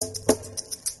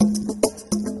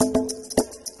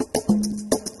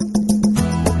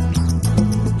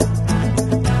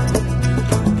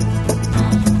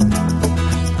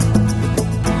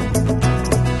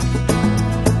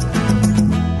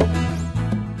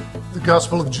The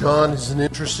Gospel of John is an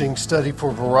interesting study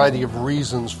for a variety of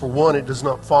reasons. For one, it does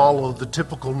not follow the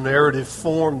typical narrative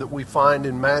form that we find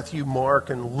in Matthew,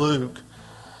 Mark, and Luke.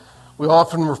 We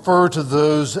often refer to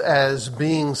those as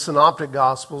being synoptic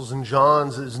Gospels, and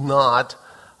John's is not,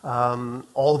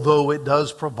 although it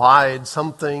does provide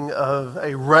something of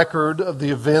a record of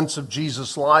the events of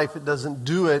Jesus' life. It doesn't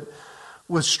do it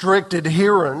with strict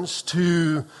adherence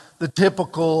to the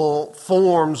typical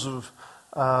forms of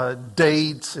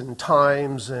dates and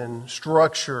times and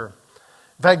structure.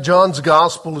 In fact, John's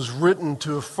gospel is written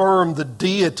to affirm the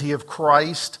deity of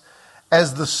Christ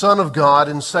as the Son of God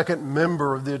and second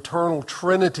member of the eternal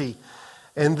Trinity.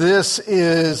 And this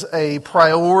is a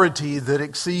priority that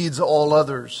exceeds all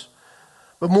others.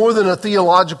 But more than a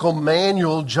theological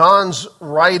manual, John's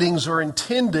writings are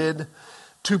intended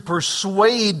to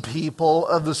persuade people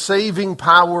of the saving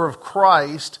power of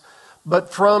Christ,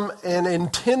 but from an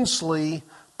intensely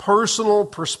personal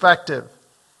perspective.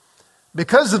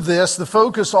 Because of this, the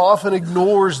focus often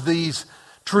ignores these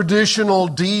traditional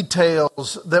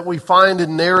details that we find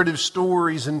in narrative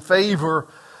stories in favor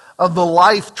of the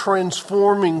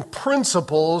life-transforming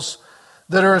principles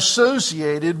that are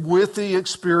associated with the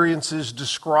experiences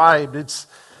described. It's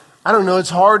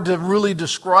hard to really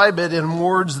describe it in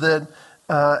words that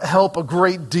help a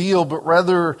great deal, but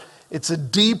rather it's a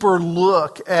deeper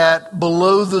look at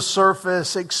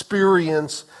below-the-surface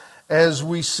experience as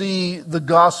we see the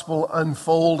gospel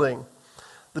unfolding.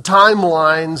 The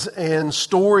timelines and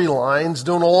storylines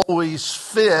don't always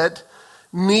fit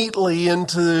neatly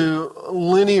into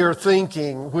linear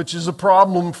thinking, which is a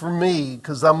problem for me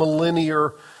because I'm a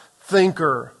linear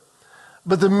thinker.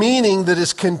 But the meaning that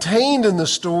is contained in the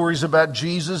stories about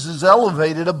Jesus is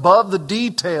elevated above the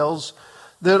details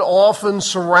that often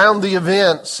surround the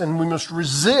events, and we must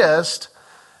resist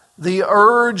the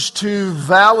urge to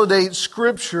validate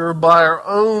Scripture by our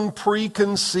own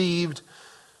preconceived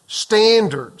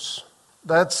standards.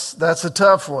 That's a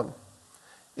tough one.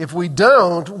 If we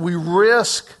don't, we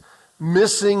risk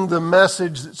missing the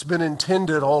message that's been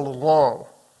intended all along.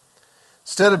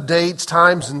 Instead of dates,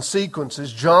 times, and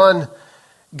sequences, John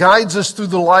guides us through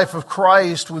the life of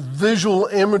Christ with visual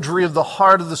imagery of the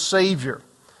heart of the Savior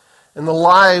and the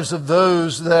lives of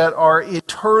those that are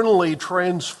eternally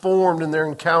transformed in their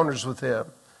encounters with Him.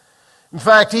 In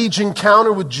fact, each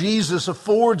encounter with Jesus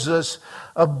affords us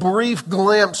a brief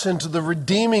glimpse into the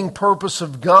redeeming purpose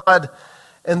of God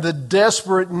and the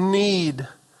desperate need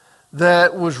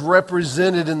that was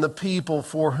represented in the people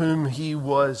for whom He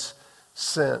was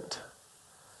sent.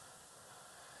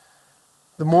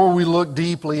 The more we look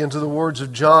deeply into the words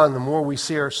of John, the more we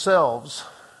see ourselves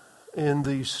in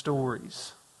these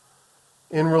stories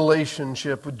in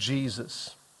relationship with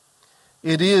Jesus.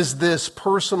 It is this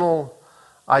personal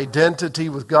identity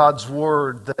with God's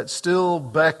Word that still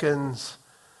beckons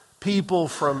people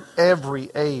from every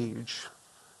age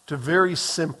to very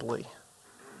simply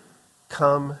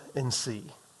come and see.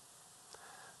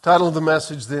 The title of the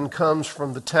message then comes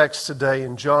from the text today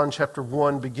in John chapter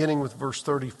 1, beginning with verse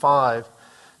 35,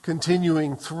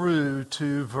 continuing through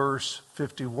to verse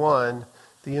 51,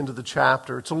 the end of the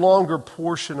chapter. It's a longer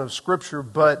portion of Scripture,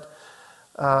 but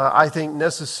I think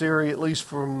necessary, at least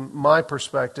from my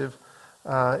perspective,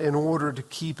 in order to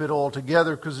keep it all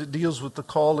together, because it deals with the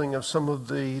calling of some of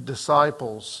the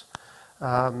disciples.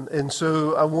 And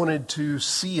so I wanted to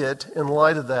see it in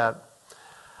light of that.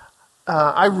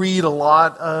 I read a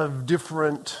lot of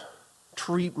different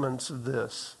treatments of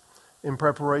this in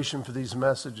preparation for these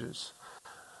messages.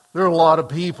 There are a lot of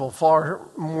people far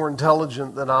more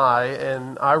intelligent than I,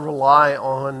 and I rely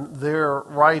on their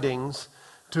writings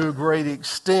to a great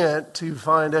extent to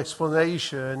find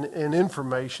explanation and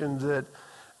information that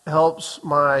helps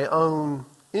my own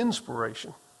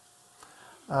inspiration.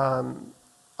 A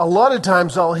lot of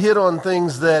times I'll hit on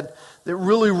things that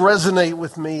really resonate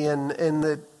with me and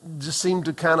that just seem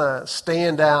to kind of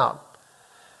stand out.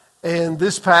 And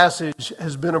this passage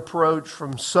has been approached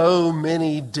from so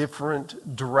many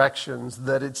different directions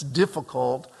that it's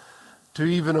difficult to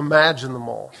even imagine them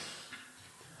all.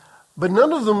 But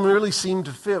none of them really seem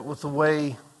to fit with the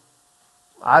way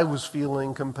I was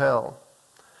feeling compelled.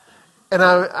 And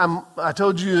I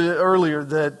told you earlier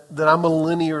that I'm a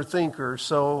linear thinker,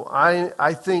 so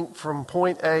I think from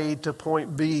point A to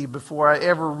point B before I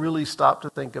ever really stop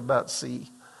to think about C.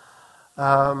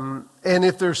 And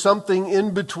if there's something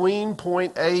in between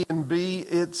point A and B,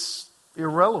 it's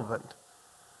irrelevant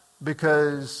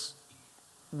because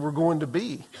we're going to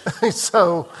B.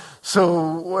 So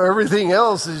everything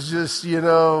else is just,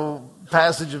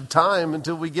 passage of time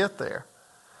until we get there.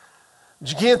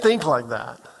 But you can't think like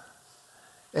that.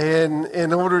 And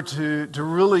in order to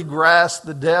really grasp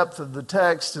the depth of the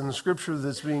text and the scripture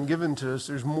that's being given to us,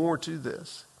 there's more to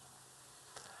this.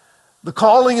 The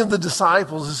calling of the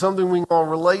disciples is something we can all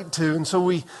relate to. And so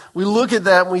we look at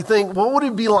that and we think, what would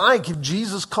it be like if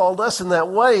Jesus called us in that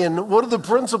way? And what are the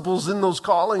principles in those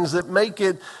callings that make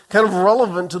it kind of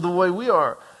relevant to the way we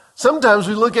are? Sometimes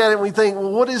we look at it and we think,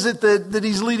 well, what is it that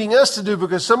he's leading us to do?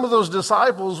 Because some of those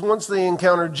disciples, once they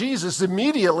encountered Jesus,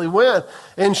 immediately went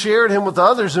and shared him with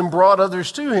others and brought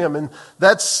others to him. And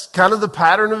that's kind of the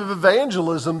pattern of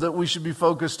evangelism that we should be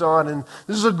focused on. And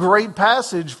this is a great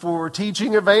passage for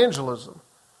teaching evangelism.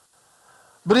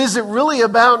 But is it really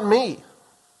about me?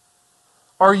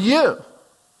 Or you?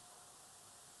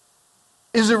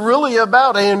 Is it really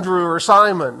about Andrew or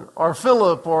Simon or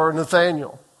Philip or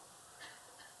Nathaniel?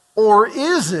 Or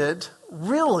is it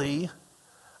really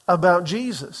about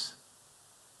Jesus?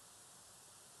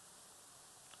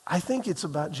 I think it's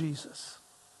about Jesus.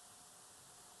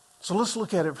 So let's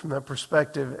look at it from that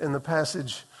perspective, and the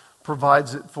passage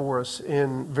provides it for us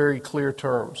in very clear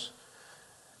terms.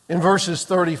 In verses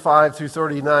 35 through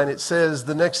 39, it says,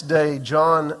 "The next day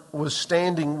John was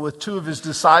standing with two of his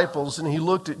disciples, and he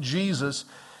looked at Jesus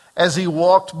as he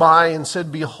walked by and said,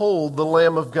 'Behold, the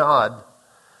Lamb of God.'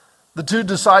 The two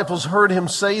disciples heard him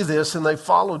say this, and they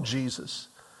followed Jesus.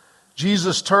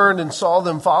 Jesus turned and saw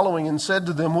them following and said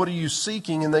to them, 'What are you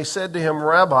seeking?' And they said to him,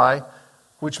 'Rabbi,'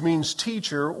 which means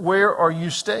teacher, 'where are you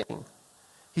staying?'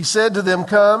 He said to them,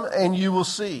 'Come and you will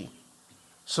see.'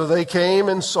 So they came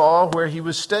and saw where he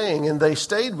was staying, and they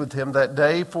stayed with him that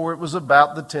day, for it was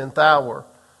about the 10th hour.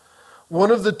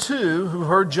 One of the two who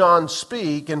heard John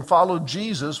speak and followed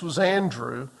Jesus was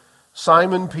Andrew,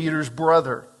 Simon Peter's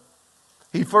brother.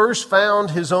 He first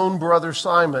found his own brother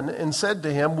Simon and said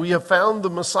to him, 'We have found the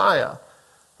Messiah,'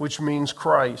 which means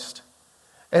Christ.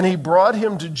 And he brought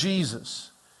him to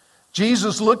Jesus.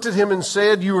 Jesus looked at him and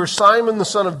said, 'You are Simon the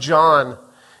son of John.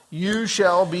 You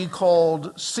shall be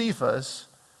called Cephas,'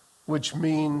 which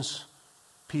means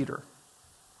Peter."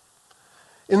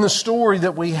 In the story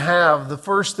that we have, the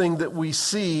first thing that we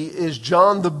see is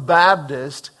John the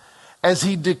Baptist as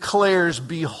he declares,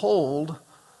 "Behold,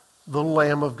 the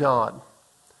Lamb of God."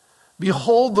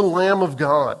 Behold the Lamb of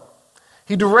God.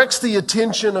 He directs the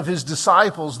attention of his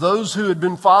disciples, those who had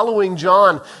been following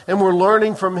John and were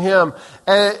learning from him,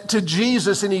 to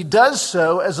Jesus, and he does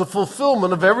so as a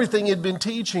fulfillment of everything he had been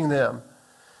teaching them.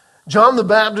 John the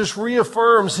Baptist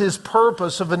reaffirms his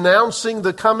purpose of announcing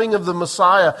the coming of the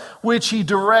Messiah, which he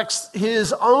directs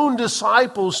his own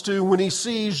disciples to when he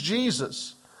sees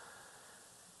Jesus.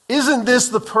 Isn't this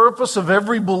the purpose of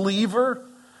every believer,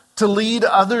 to lead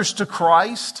others to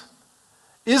Christ?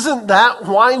 Isn't that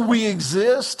why we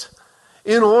exist?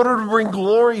 In order to bring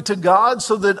glory to God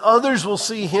so that others will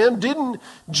see him? Didn't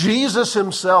Jesus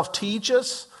himself teach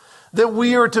us that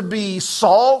we are to be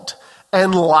salt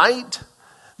and light?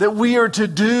 That we are to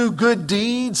do good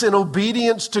deeds in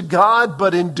obedience to God,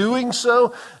 but in doing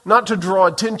so, not to draw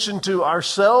attention to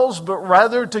ourselves, but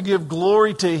rather to give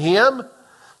glory to him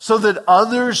so that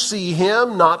others see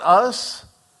him, not us?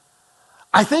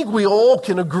 I think we all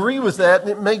can agree with that, and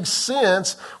it makes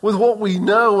sense with what we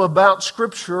know about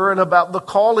Scripture and about the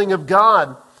calling of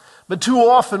God. But too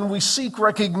often we seek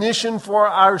recognition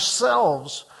for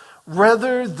ourselves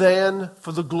rather than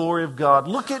for the glory of God.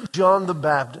 Look at John the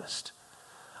Baptist,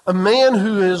 a man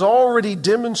who has already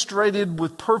demonstrated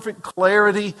with perfect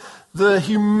clarity the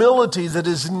humility that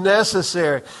is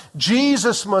necessary.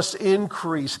 Jesus must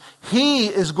increase. He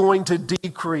is going to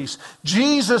decrease.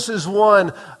 Jesus is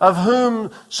one of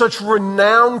whom such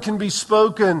renown can be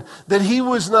spoken that he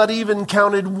was not even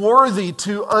counted worthy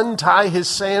to untie his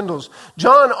sandals.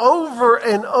 John over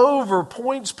and over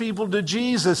points people to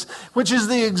Jesus, which is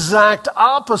the exact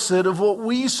opposite of what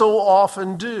we so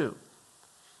often do.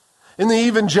 In the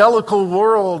evangelical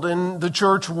world and the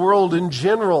church world in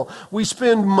general, we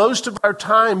spend most of our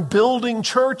time building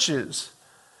churches,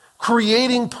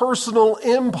 creating personal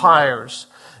empires,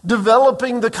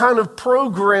 developing the kind of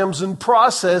programs and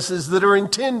processes that are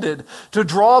intended to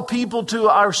draw people to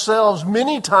ourselves,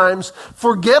 many times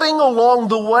forgetting along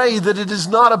the way that it is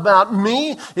not about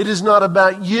me, it is not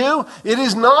about you, it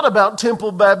is not about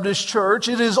Temple Baptist Church,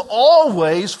 it is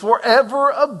always forever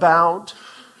about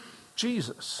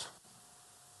Jesus.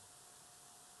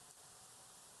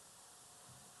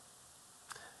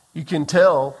 You can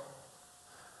tell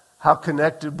how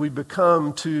connected we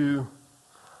become to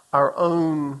our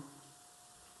own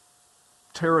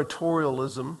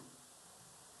territorialism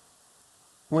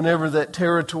whenever that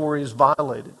territory is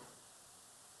violated.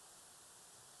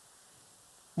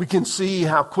 We can see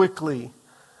how quickly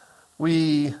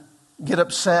we get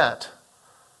upset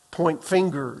point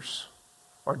fingers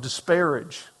or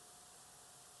disparage.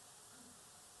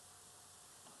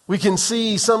 We can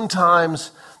see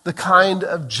sometimes the kind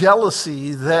of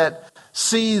jealousy that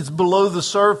seethes below the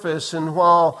surface, and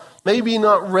while maybe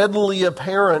not readily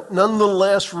apparent,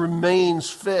 nonetheless remains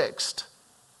fixed.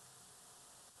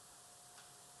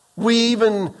 We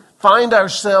even find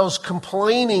ourselves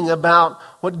complaining about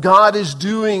what God is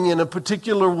doing in a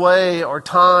particular way or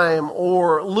time,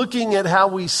 or looking at how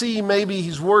we see maybe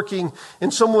He's working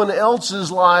in someone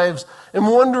else's lives and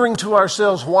wondering to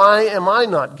ourselves, why am I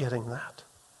not getting that?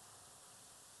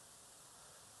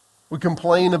 We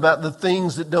complain about the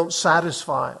things that don't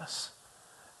satisfy us.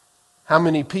 How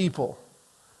many people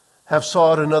have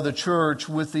sought another church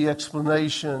with the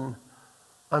explanation,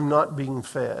 I'm not being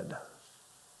fed?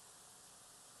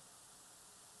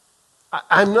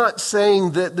 I'm not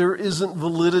saying that there isn't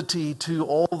validity to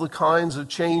all the kinds of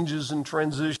changes and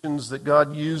transitions that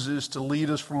God uses to lead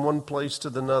us from one place to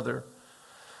another.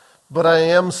 But I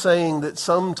am saying that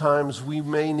sometimes we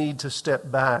may need to step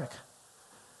back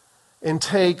and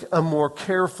take a more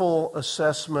careful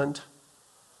assessment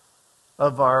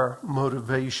of our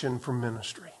motivation for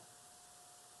ministry.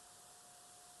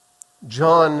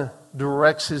 John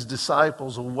directs his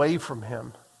disciples away from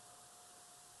him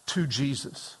to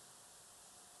Jesus,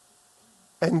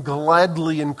 and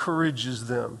gladly encourages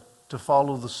them to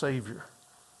follow the Savior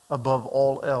above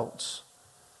all else.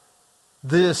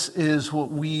 This is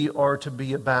what we are to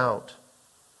be about.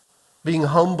 Being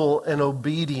humble and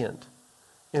obedient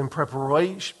in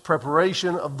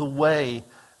preparation of the way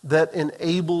that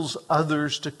enables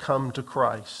others to come to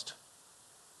Christ.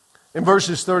 In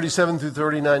verses 37 through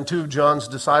 39, two of John's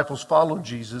disciples followed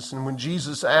Jesus, and when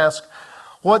Jesus asked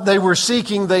what they were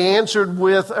seeking, they answered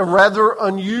with a rather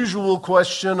unusual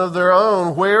question of their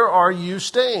own. Where are you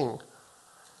staying?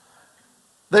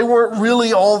 They weren't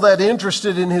really all that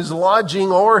interested in his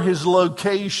lodging or his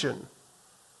location,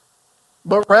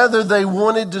 but rather they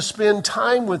wanted to spend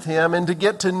time with him and to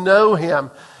get to know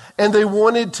him. And they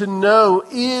wanted to know,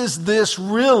 is this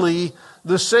really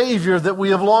the Savior that we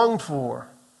have longed for?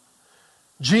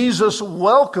 Jesus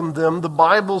welcomed them, the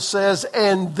Bible says,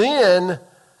 and then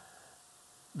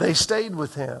they stayed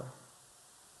with him.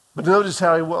 But notice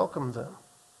how he welcomed them.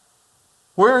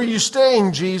 Where are you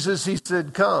staying, Jesus? He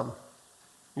said, come.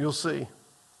 You'll see.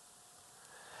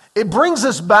 It brings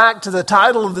us back to the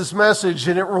title of this message,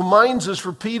 and it reminds us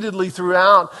repeatedly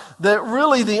throughout that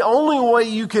really the only way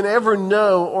you can ever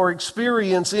know or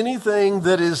experience anything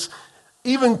that is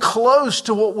even close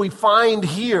to what we find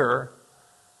here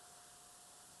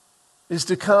is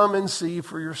to come and see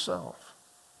for yourself.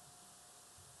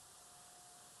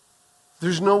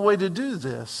 There's no way to do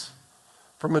this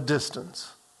from a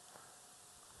distance.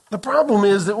 The problem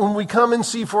is that when we come and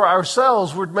see for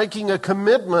ourselves, we're making a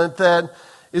commitment that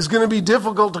is going to be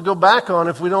difficult to go back on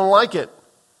if we don't like it.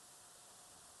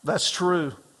 That's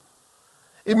true.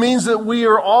 It means that we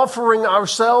are offering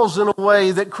ourselves in a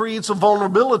way that creates a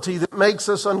vulnerability that makes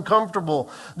us uncomfortable,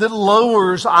 that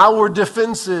lowers our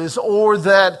defenses, or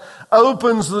that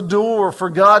opens the door for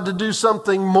God to do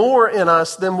something more in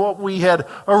us than what we had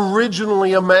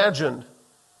originally imagined.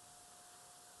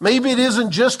 Maybe it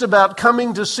isn't just about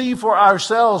coming to see for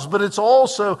ourselves, but it's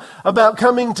also about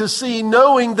coming to see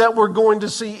knowing that we're going to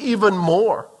see even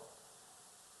more.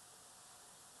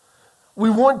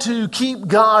 We want to keep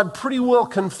God pretty well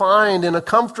confined in a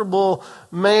comfortable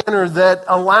manner that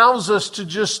allows us to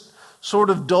just sort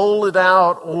of dole it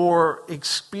out or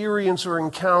experience or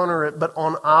encounter it, but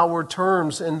on our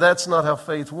terms, and that's not how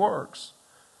faith works.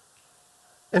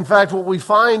 In fact, what we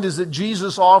find is that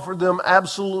Jesus offered them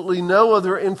absolutely no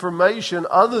other information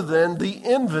other than the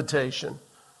invitation.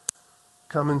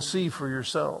 Come and see for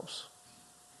yourselves.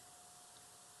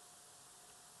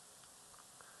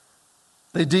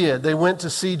 They did. They went to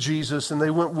see Jesus and they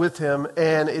went with him,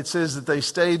 and it says that they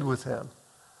stayed with him.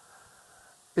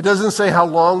 It doesn't say how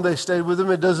long they stayed with him.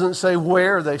 It doesn't say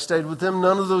where they stayed with him.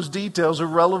 None of those details are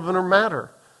relevant or matter.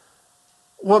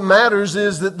 What matters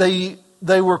is that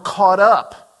they were caught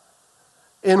up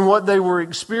in what they were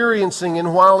experiencing,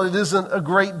 and while it isn't a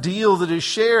great deal that is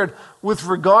shared with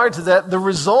regard to that, the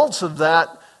results of that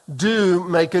do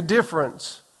make a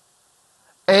difference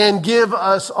and give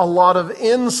us a lot of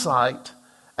insight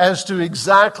as to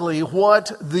exactly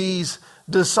what these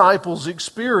disciples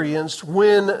experienced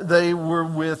when they were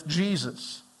with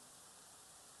Jesus.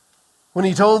 When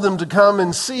he told them to come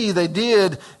and see, they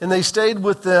did, and they stayed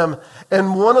with them.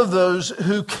 And one of those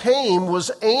who came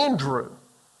was Andrew.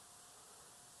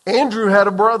 Andrew had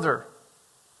a brother.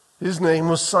 His name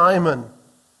was Simon.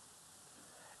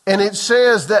 And it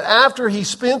says that after he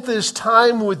spent this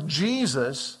time with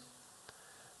Jesus,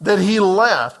 that he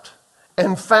left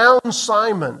and found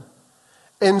Simon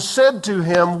and said to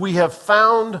him, "We have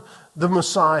found the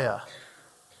Messiah."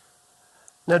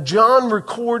 Now, John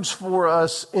records for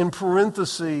us in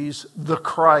parentheses, the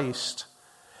Christ.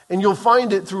 And you'll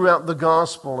find it throughout the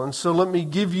gospel. And so let me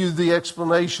give you the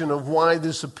explanation of why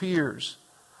this appears.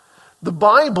 The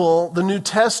Bible, the New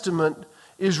Testament,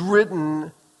 is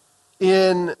written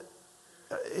in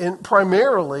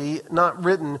primarily, not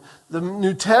written, the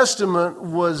New Testament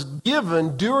was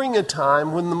given during a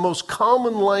time when the most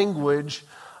common language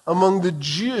among the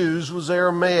Jews was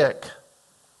Aramaic.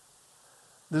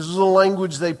 This was a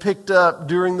language they picked up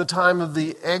during the time of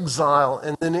the exile,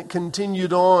 and then it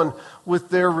continued on with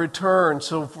their return.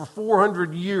 So for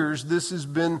 400 years, this has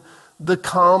been the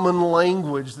common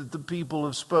language that the people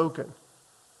have spoken.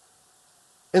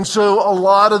 And so a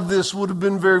lot of this would have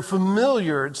been very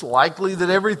familiar. It's likely that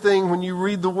everything, when you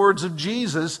read the words of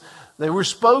Jesus, they were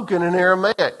spoken in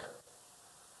Aramaic.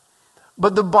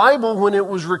 But the Bible, when it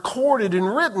was recorded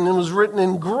and written, it was written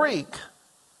in Greek,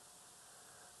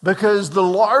 because the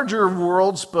larger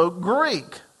world spoke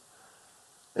Greek.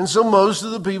 And so most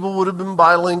of the people would have been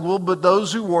bilingual, but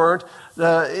those who weren't,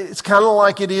 it's kind of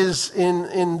like it is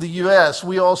in the U.S.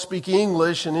 We all speak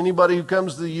English, and anybody who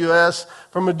comes to the U.S.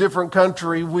 from a different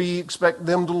country, we expect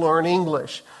them to learn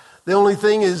English. The only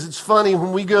thing is, it's funny,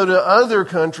 when we go to other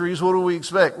countries, what do we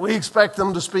expect? We expect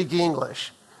them to speak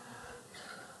English.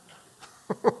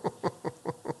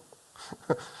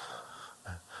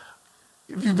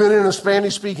 If you've been in a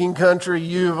Spanish-speaking country,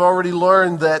 you've already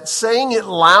learned that saying it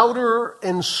louder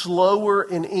and slower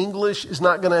in English is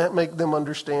not going to make them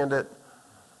understand it.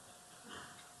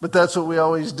 But that's what we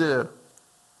always do.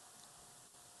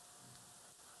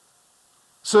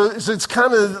 So it's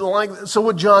kind of like, so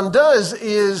what John does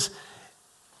is,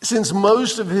 since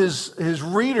most of his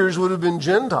readers would have been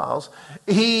Gentiles,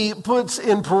 he puts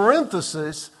in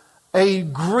parentheses a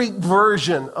Greek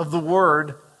version of the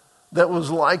word that was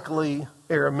likely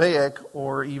Aramaic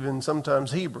or even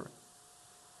sometimes Hebrew.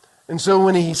 And so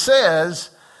when he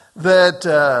says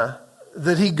that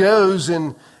he goes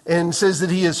and says that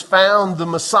he has found the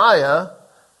Messiah,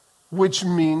 which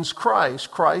means Christ.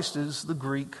 Christ is the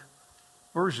Greek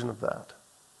version of that.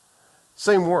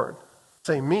 Same word,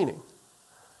 same meaning.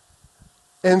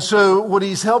 And so what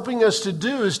he's helping us to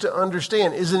do is to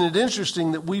understand, isn't it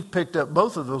interesting that we've picked up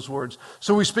both of those words?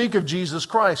 So we speak of Jesus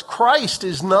Christ. Christ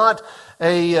is not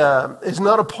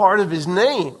a part of his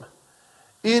name.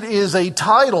 It is a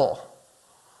title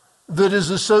that is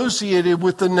associated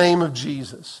with the name of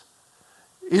Jesus.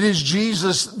 It is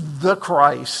Jesus the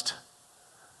Christ.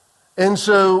 And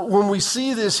so when we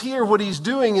see this here, what he's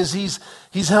doing is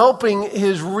he's helping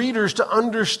his readers to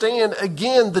understand,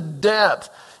 again, the depth.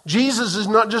 Jesus is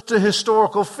not just a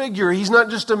historical figure. He's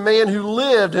not just a man who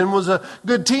lived and was a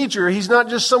good teacher. He's not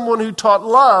just someone who taught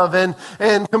love and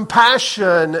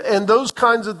compassion and those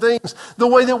kinds of things, the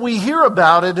way that we hear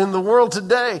about it in the world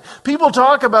today. People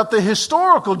talk about the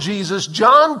historical Jesus.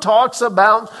 John talks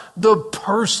about the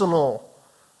personal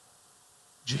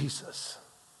Jesus,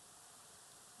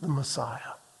 the Messiah.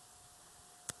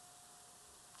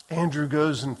 Andrew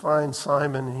goes and finds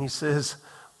Simon and he says,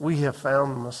 "We have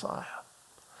found the Messiah.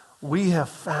 We have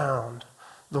found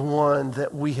the one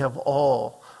that we have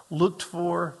all looked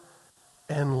for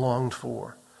and longed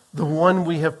for, the one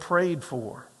we have prayed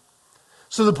for."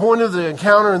 So the point of the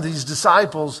encounter of these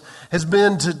disciples has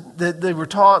been that they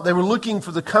were looking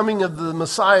for the coming of the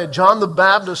Messiah. John the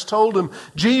Baptist told them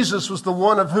Jesus was the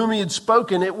one of whom he had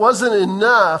spoken. It wasn't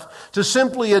enough to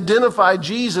simply identify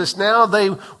Jesus. Now they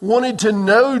wanted to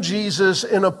know Jesus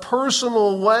in a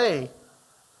personal way.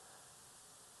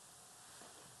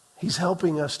 He's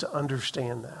helping us to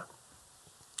understand that.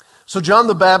 So John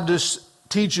the Baptist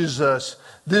teaches us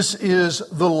this is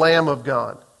the Lamb of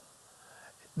God.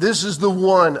 This is the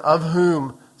one of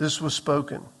whom this was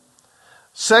spoken.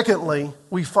 Secondly,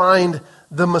 we find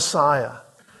the Messiah.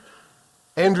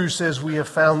 Andrew says we have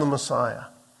found the Messiah.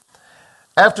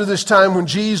 After this time when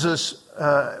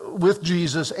with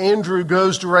Jesus, Andrew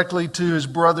goes directly to his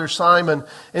brother Simon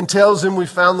and tells him we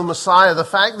found the Messiah. The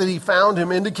fact that he found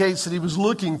him indicates that he was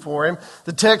looking for him.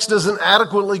 The text doesn't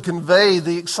adequately convey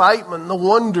the excitement and the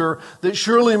wonder that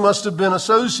surely must have been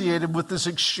associated with this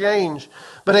exchange.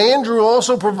 But Andrew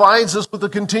also provides us with a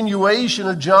continuation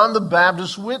of John the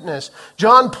Baptist's witness.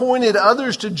 John pointed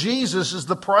others to Jesus as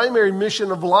the primary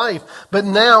mission of life, but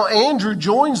now Andrew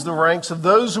joins the ranks of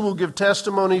those who will give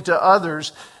testimony to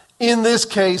others, in this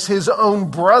case his own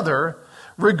brother,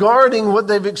 regarding what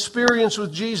they've experienced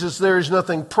with Jesus. There is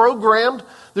nothing programmed.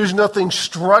 There's nothing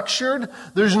structured.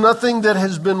 There's nothing that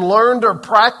has been learned or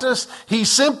practiced. He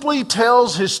simply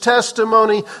tells his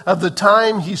testimony of the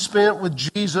time he spent with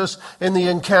Jesus in the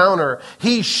encounter.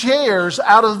 He shares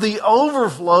out of the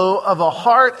overflow of a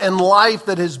heart and life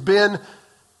that has been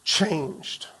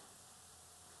changed.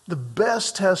 The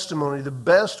best testimony, the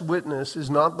best witness is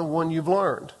not the one you've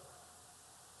learned.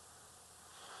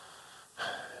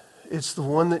 It's the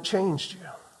one that changed you.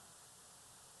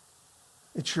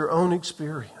 It's your own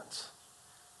experience.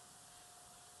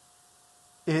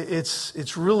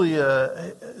 It's really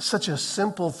such a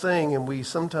simple thing, and we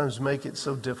sometimes make it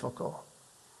so difficult.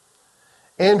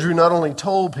 Andrew not only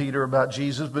told Peter about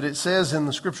Jesus, but it says in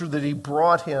the scripture that he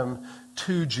brought him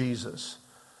to Jesus.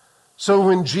 So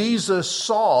when Jesus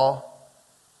saw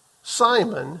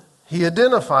Simon, he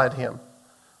identified him.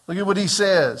 Look at what he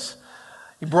says.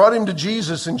 He brought him to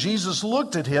Jesus, and Jesus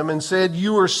looked at him and said,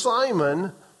 "You are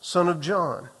Simon, son of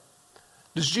John."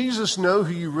 Does Jesus know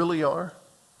who you really are?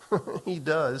 He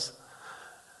does.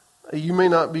 You may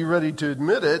not be ready to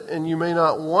admit it, and you may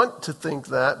not want to think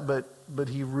that, but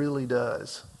he really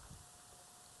does.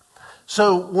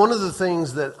 So one of the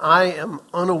things that I am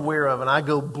unaware of, and I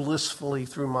go blissfully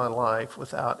through my life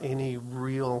without any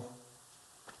real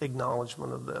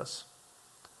acknowledgement of this,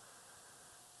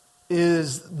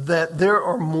 is that there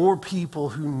are more people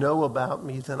who know about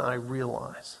me than I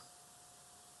realize.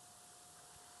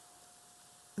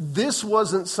 This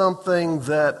wasn't something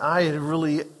that I had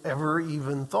really ever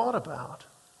even thought about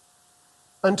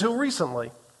until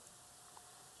recently.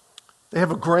 They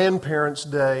have a grandparents'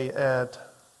 day at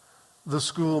the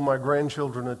school my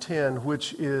grandchildren attend,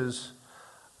 which is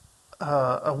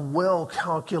a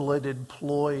well-calculated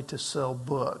ploy to sell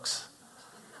books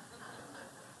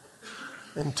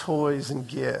and toys and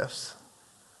gifts.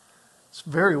 It's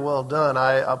very well done.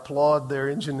 I applaud their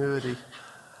ingenuity.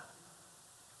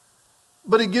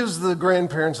 But it gives the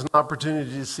grandparents an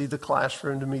opportunity to see the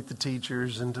classroom, to meet the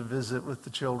teachers, and to visit with the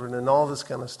children and all this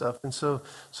kind of stuff. And so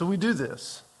we do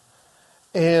this.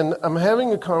 And I'm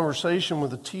having a conversation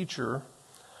with a teacher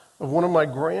of one of my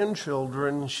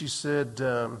grandchildren. She said,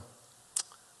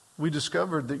 "We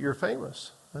discovered that you're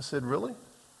famous." I said, "Really?"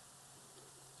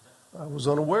 I was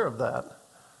unaware of that.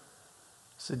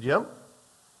 I said, "Yep.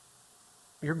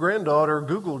 Your granddaughter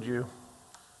Googled you.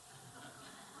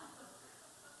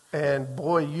 And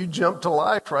boy, you jumped to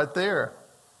life right there.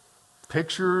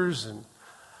 Pictures and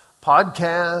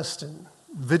podcasts and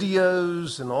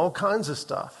videos and all kinds of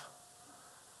stuff."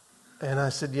 And I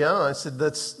said, "Yeah." I said,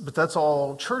 that's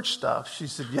all church stuff." She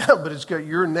said, "Yeah, but it's got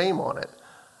your name on it."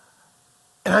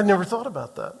 And I'd never thought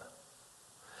about that.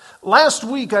 Last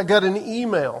week, I got an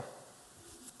email.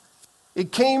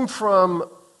 It came from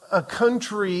a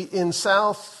country in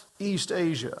Southeast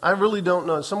Asia. I really don't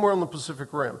know. Somewhere on the Pacific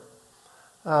Rim.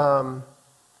 From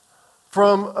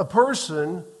a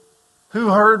person who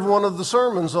heard one of the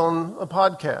sermons on a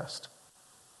podcast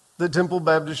that Temple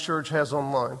Baptist Church has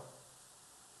online,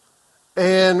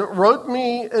 and wrote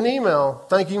me an email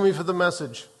thanking me for the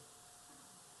message.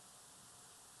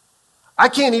 I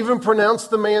can't even pronounce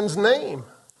the man's name.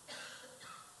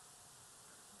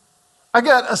 I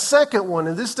got a second one,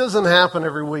 and this doesn't happen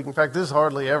every week. In fact, this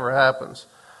hardly ever happens.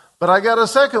 But I got a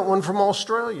second one from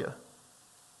Australia.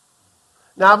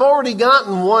 Now, I've already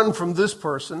gotten one from this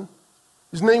person.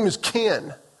 His name is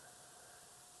Ken.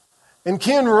 And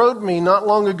Ken wrote me not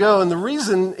long ago, and the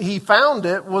reason he found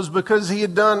it was because he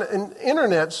had done an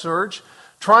internet search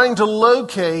trying to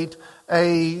locate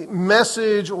a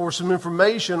message or some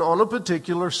information on a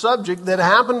particular subject that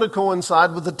happened to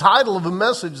coincide with the title of a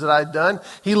message that I'd done.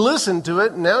 He listened to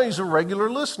it, and now he's a regular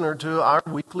listener to our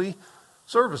weekly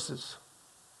services.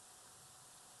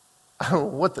 I don't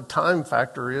know what the time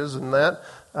factor is in that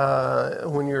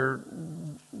when you're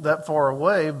that far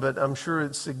away, but I'm sure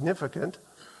it's significant.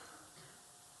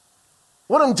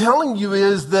 What I'm telling you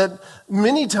is that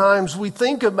many times we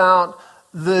think about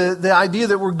the idea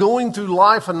that we're going through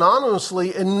life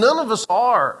anonymously, and none of us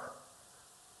are.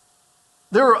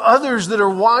 There are others that are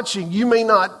watching. You may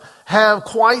not have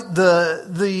quite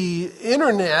the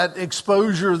internet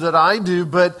exposure that I do,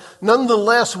 but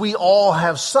nonetheless, we all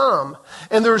have some.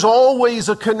 And there's always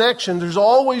a connection. There's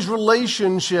always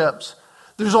relationships.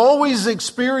 There's always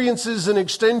experiences and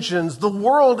extensions. The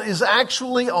world is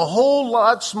actually a whole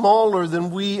lot smaller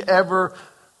than we ever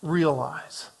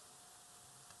realize.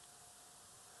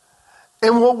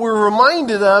 And what we're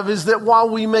reminded of is that while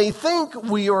we may think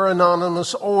we are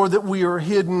anonymous or that we are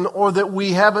hidden or that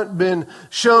we haven't been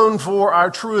shown for our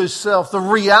truest self, the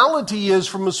reality is,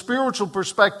 from a spiritual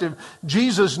perspective,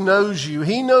 Jesus knows you.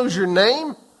 He knows your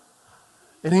name.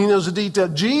 And he knows the detail.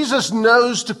 Jesus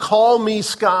knows to call me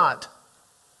Scott.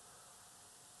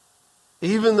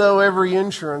 Even though every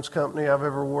insurance company I've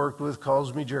ever worked with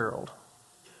calls me Gerald.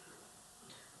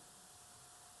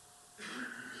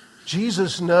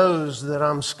 Jesus knows that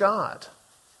I'm Scott.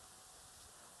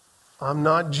 I'm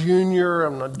not Junior,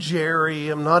 I'm not Jerry,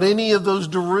 I'm not any of those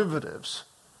derivatives.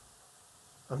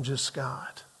 I'm just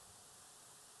Scott.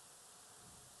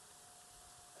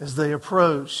 As they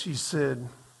approached, he said,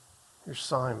 "You're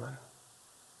Simon."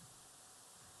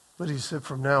 But he said,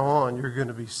 "From now on, you're going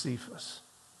to be Cephas."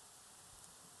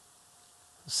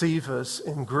 Cephas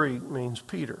in Greek means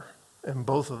Peter, and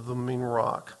both of them mean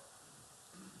rock.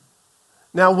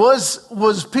 Now, was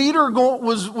Peter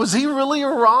was he really a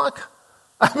rock?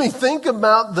 I mean, think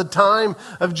about the time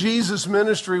of Jesus'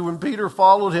 ministry when Peter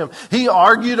followed him. He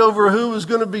argued over who was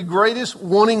going to be greatest,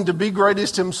 wanting to be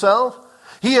greatest himself.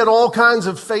 He had all kinds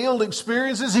of failed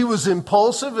experiences. He was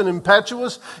impulsive and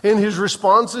impetuous in his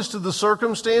responses to the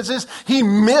circumstances. He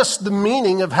missed the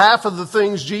meaning of half of the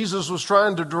things Jesus was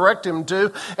trying to direct him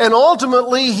to. And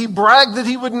ultimately, he bragged that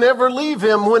he would never leave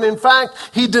him when, in fact,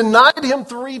 he denied him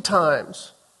 3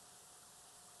 times.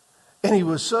 And he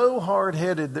was so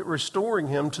hard-headed that restoring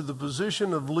him to the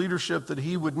position of leadership that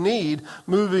he would need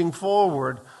moving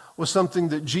forward was something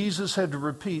that Jesus had to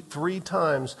repeat 3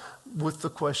 times with the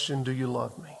question, "Do you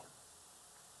love me?"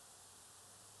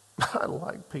 I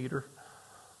like Peter.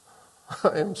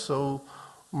 I am so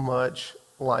much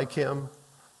like him.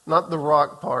 Not the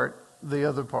rock part, the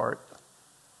other part.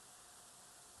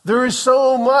 There is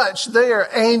so much there,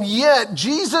 and yet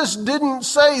Jesus didn't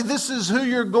say this is who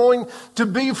you're going to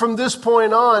be from this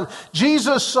point on.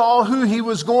 Jesus saw who he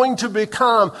was going to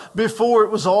become before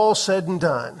it was all said and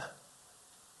done.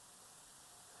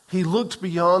 He looked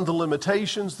beyond the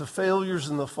limitations, the failures,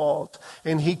 and the faults,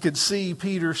 and he could see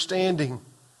Peter standing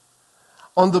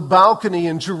on the balcony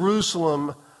in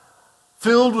Jerusalem,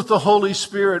 filled with the Holy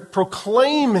Spirit,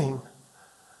 proclaiming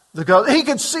the gospel. He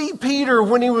could see Peter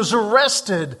when he was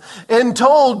arrested and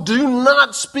told, "Do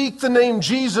not speak the name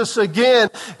Jesus again."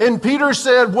 And Peter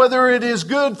said, "Whether it is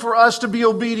good for us to be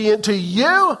obedient to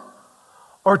you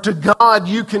or to God,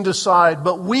 you can decide.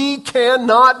 But we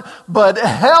cannot but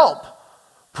help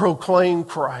proclaim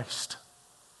Christ."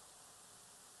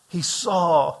 He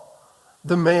saw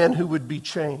the man who would be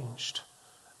changed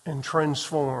and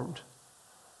transformed.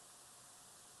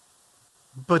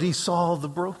 But he saw the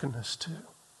brokenness too.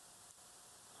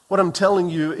 What I'm telling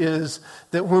you is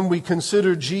that when we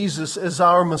consider Jesus as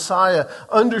our Messiah,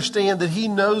 understand that he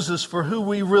knows us for who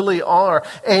we really are,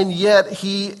 and yet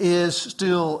he is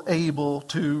still able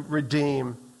to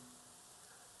redeem.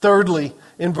 Thirdly,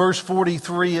 in verse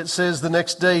 43, it says, the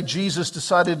next day Jesus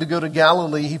decided to go to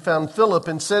Galilee. He found Philip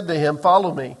and said to him,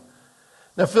 "Follow me."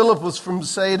 Now Philip was from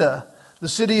Bethsaida, the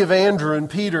city of Andrew and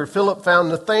Peter. Philip found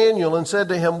Nathanael and said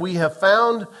to him, "We have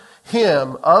found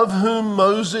him of whom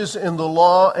Moses in the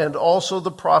law and also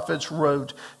the prophets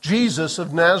wrote, Jesus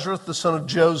of Nazareth, the son of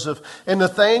Joseph." And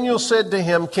Nathanael said to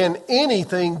him, "Can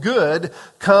anything good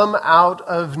come out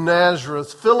of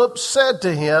Nazareth?" Philip said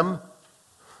to him,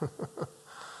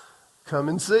 "Come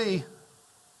and see."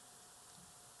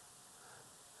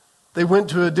 They went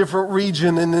to a different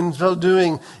region, and in so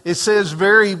doing, it says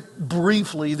very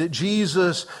briefly that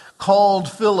Jesus called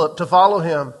Philip to follow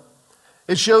him.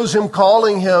 It shows him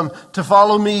calling him to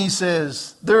follow me, he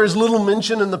says. There is little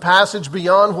mention in the passage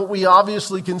beyond what we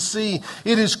obviously can see.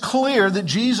 It is clear that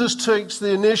Jesus takes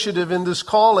the initiative in this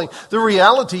calling. The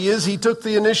reality is he took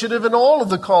the initiative in all of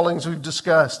the callings we've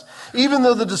discussed. Even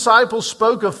though the disciples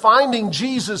spoke of finding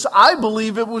Jesus, I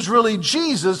believe it was really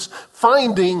Jesus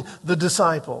finding the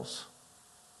disciples.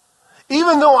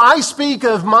 Even though I speak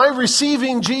of my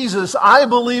receiving Jesus, I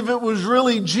believe it was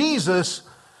really Jesus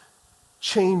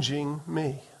changing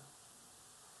me.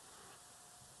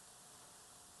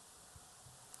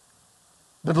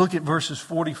 But look at verses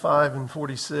 45 and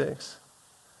 46.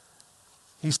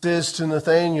 He says to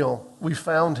Nathanael, "We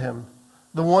found him,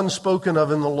 the one spoken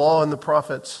of in the law and the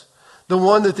prophets, the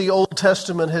one that the Old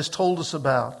Testament has told us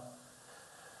about."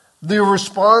 The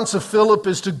response of Philip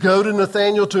is to go to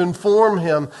Nathanael to inform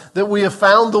him that we have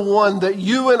found the one that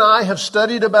you and I have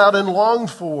studied about and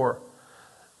longed for.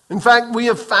 In fact, we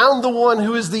have found the one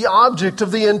who is the object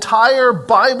of the entire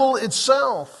Bible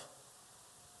itself.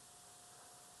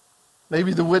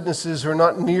 Maybe the witnesses are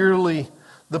not nearly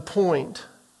the point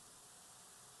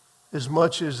as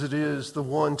much as it is the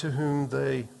one to whom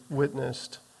they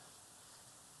witnessed.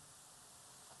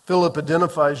 Philip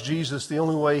identifies Jesus the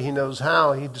only way he knows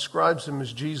how. He describes him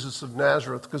as Jesus of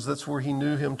Nazareth because that's where he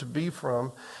knew him to be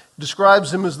from.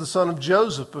 describes him as the son of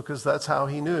Joseph because that's how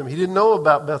he knew him. He didn't know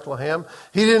about Bethlehem.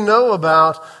 He didn't know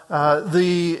about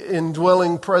the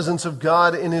indwelling presence of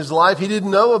God in his life. He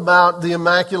didn't know about the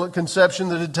Immaculate Conception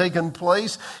that had taken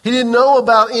place. He didn't know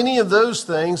about any of those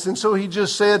things, and so he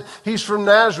just said, he's from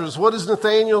Nazareth. What does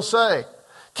Nathanael say?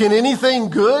 Can anything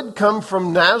good come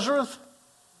from Nazareth?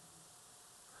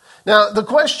 Now, the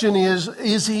question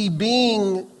is he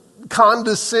being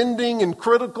condescending and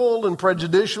critical and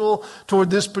prejudicial toward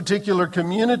this particular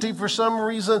community for some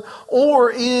reason?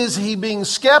 Or is he being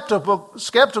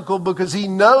skeptical because he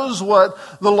knows what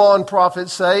the law and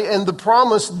prophets say and the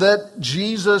promise that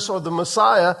Jesus or the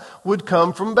Messiah would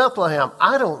come from Bethlehem?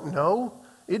 I don't know.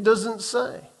 It doesn't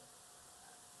say.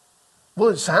 Well,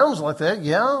 it sounds like that.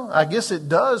 Yeah, I guess it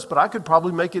does, but I could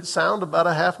probably make it sound about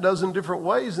a half dozen different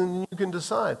ways and you can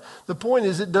decide. The point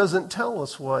is it doesn't tell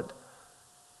us what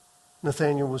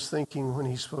Nathanael was thinking when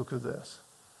he spoke of this.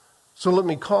 So let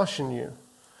me caution you.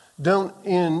 Don't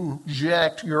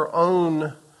inject your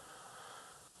own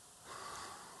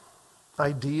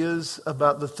ideas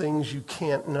about the things you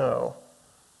can't know.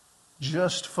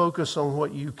 Just focus on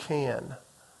what you can.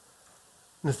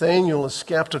 Nathanael is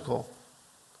skeptical.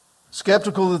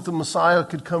 Skeptical that the Messiah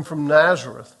could come from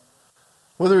Nazareth.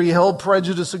 Whether he held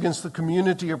prejudice against the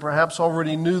community or perhaps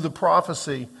already knew the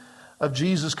prophecy of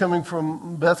Jesus coming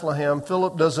from Bethlehem,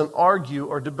 Philip doesn't argue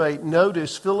or debate.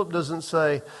 Notice, Philip doesn't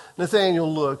say,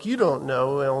 Nathanael, look, you don't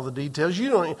know all the details.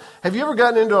 Have you ever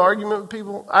gotten into an argument with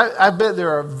people? I bet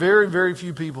there are very, very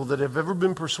few people that have ever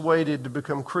been persuaded to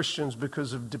become Christians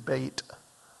because of debate.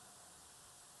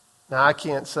 Now, I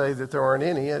can't say that there aren't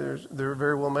any. There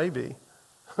very well may be.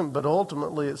 But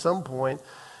ultimately, at some point,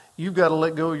 you've got to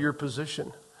let go of your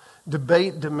position.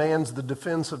 Debate demands the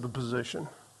defense of the position.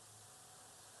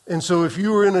 And so if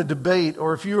you were in a debate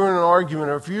or if you were in an argument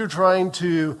or if you're trying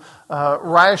to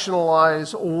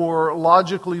rationalize or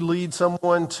logically lead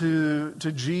someone to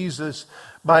Jesus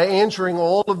by answering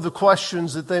all of the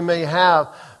questions that they may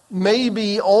have,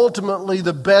 maybe ultimately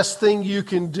the best thing you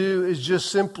can do is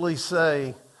just simply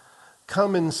say,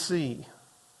 come and see.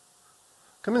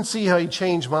 Come and see how he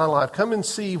changed my life. Come and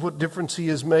see what difference he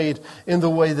has made in the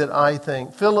way that I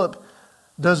think. Philip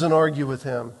doesn't argue with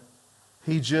him.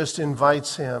 He just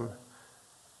invites him,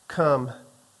 come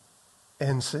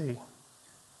and see.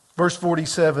 Verse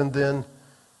 47 then,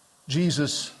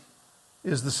 Jesus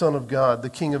is the Son of God, the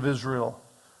King of Israel.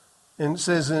 And it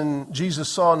says, and Jesus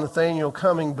saw Nathanael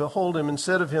coming, behold him, and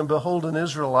said of him, behold an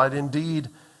Israelite, indeed,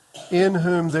 in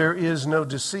whom there is no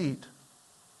deceit.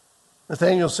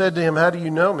 Nathanael said to him, how do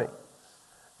you know me?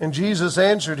 And Jesus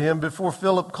answered him, before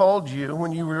Philip called you,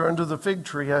 when you were under the fig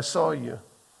tree, I saw you.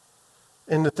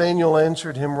 And Nathanael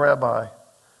answered him, Rabbi,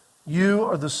 you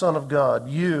are the Son of God.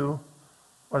 You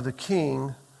are the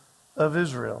King of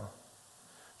Israel.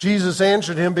 Jesus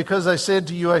answered him, because I said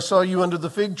to you, I saw you under the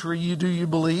fig tree, do you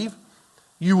believe?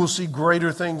 You will see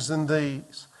greater things than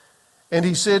these. And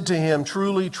he said to him,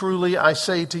 truly, truly, I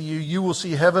say to you, you will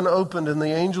see heaven opened and the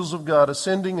angels of God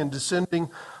ascending and descending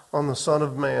on the Son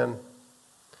of Man.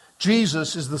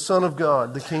 Jesus is the Son of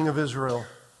God, the King of Israel.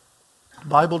 The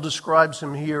Bible describes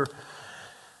him here,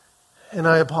 and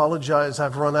I apologize,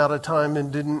 I've run out of time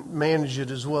and didn't manage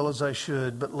it as well as I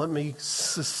should, but let me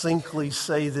succinctly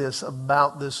say this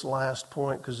about this last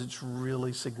point because it's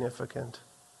really significant.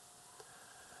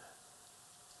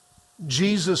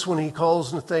 Jesus, when he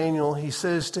calls Nathanael, he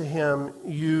says to him,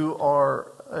 you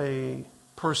are a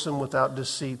person without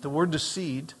deceit. The word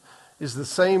deceit is the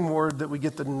same word that we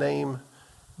get the name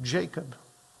Jacob.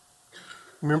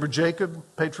 Remember Jacob,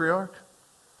 patriarch?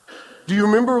 Do you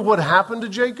remember what happened to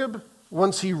Jacob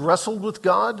once he wrestled with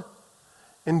God?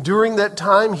 And during that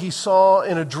time he saw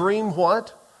in a dream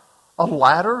what? A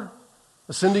ladder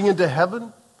ascending into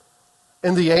heaven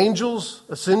and the angels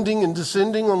ascending and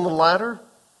descending on the ladder.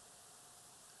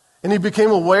 And he became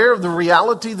aware of the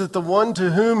reality that the one to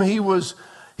whom he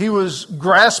was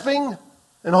grasping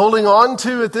and holding on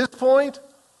to at this point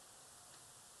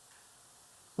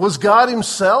was God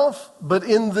himself, but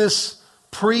in this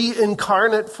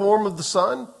pre-incarnate form of the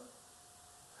Son.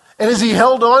 And as he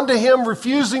held on to him,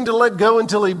 refusing to let go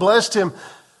until he blessed him,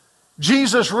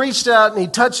 Jesus reached out and he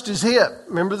touched his hip.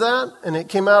 Remember that? And it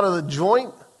came out of the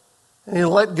joint and he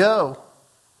let go.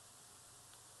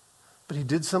 But he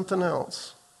did something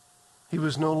else. He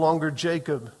was no longer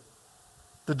Jacob,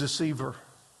 the deceiver.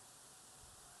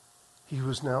 He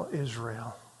was now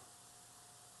Israel.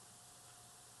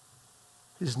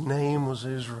 His name was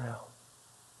Israel.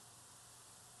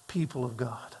 People of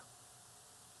God.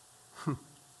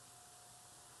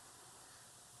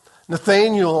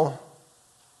 Nathanael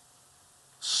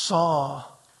saw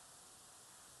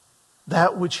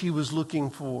that which he was looking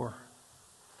for.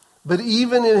 But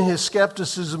even in his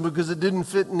skepticism, because it didn't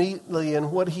fit neatly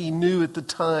in what he knew at the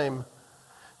time,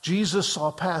 Jesus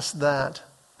saw past that.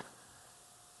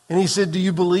 And he said, do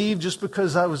you believe just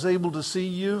because I was able to see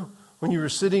you when you were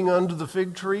sitting under the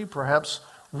fig tree, perhaps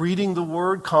reading the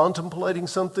word, contemplating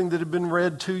something that had been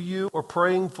read to you, or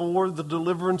praying for the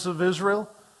deliverance of Israel?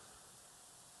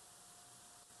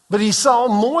 But he saw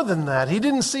more than that. He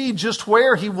didn't see just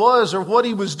where he was or what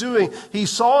he was doing. He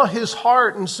saw his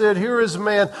heart and said, here is a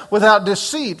man without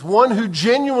deceit, one who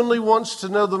genuinely wants to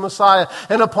know the Messiah.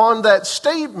 And upon that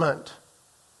statement,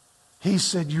 he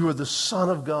said, you are the Son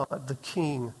of God, the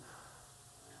King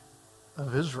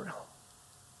of Israel.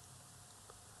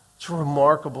 It's a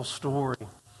remarkable story.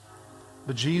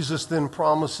 But Jesus then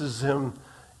promises him,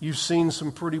 you've seen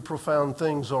some pretty profound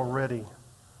things already.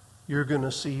 You're going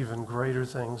to see even greater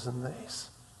things than these.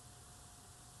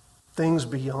 Things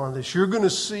beyond this. You're going to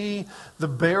see the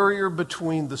barrier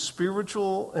between the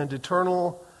spiritual and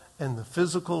eternal and the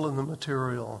physical and the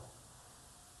material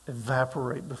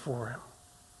evaporate before him.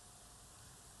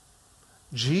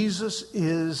 Jesus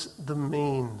is the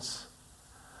means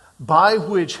by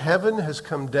which heaven has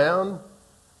come down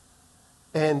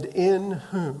and in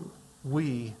whom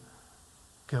we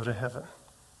go to heaven.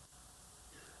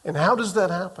 And how does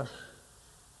that happen?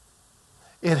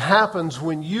 It happens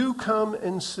when you come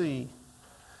and see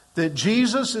that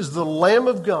Jesus is the Lamb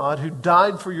of God who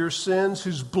died for your sins,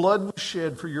 whose blood was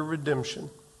shed for your redemption.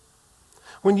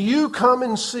 When you come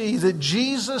and see that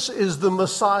Jesus is the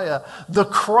Messiah, the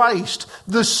Christ,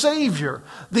 the Savior,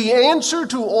 the answer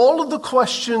to all of the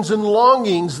questions and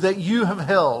longings that you have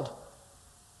held.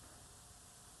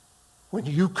 When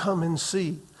you come and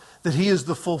see that he is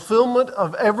the fulfillment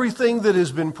of everything that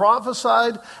has been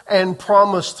prophesied and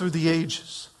promised through the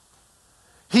ages.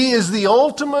 He is the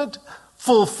ultimate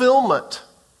fulfillment,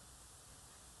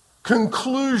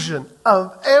 conclusion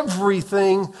of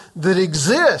everything that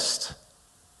exists.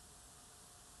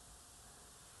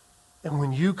 And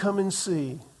when you come and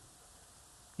see,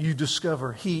 you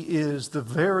discover he is the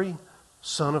very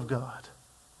Son of God,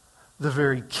 the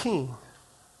very King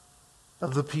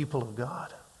of the people of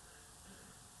God.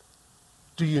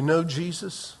 Do you know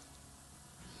Jesus?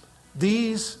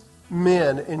 These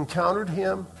men encountered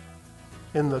him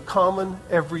in the common,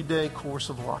 everyday course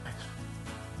of life.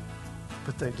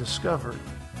 But they discovered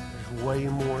there's way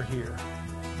more here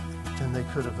than they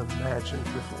could have imagined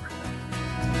before.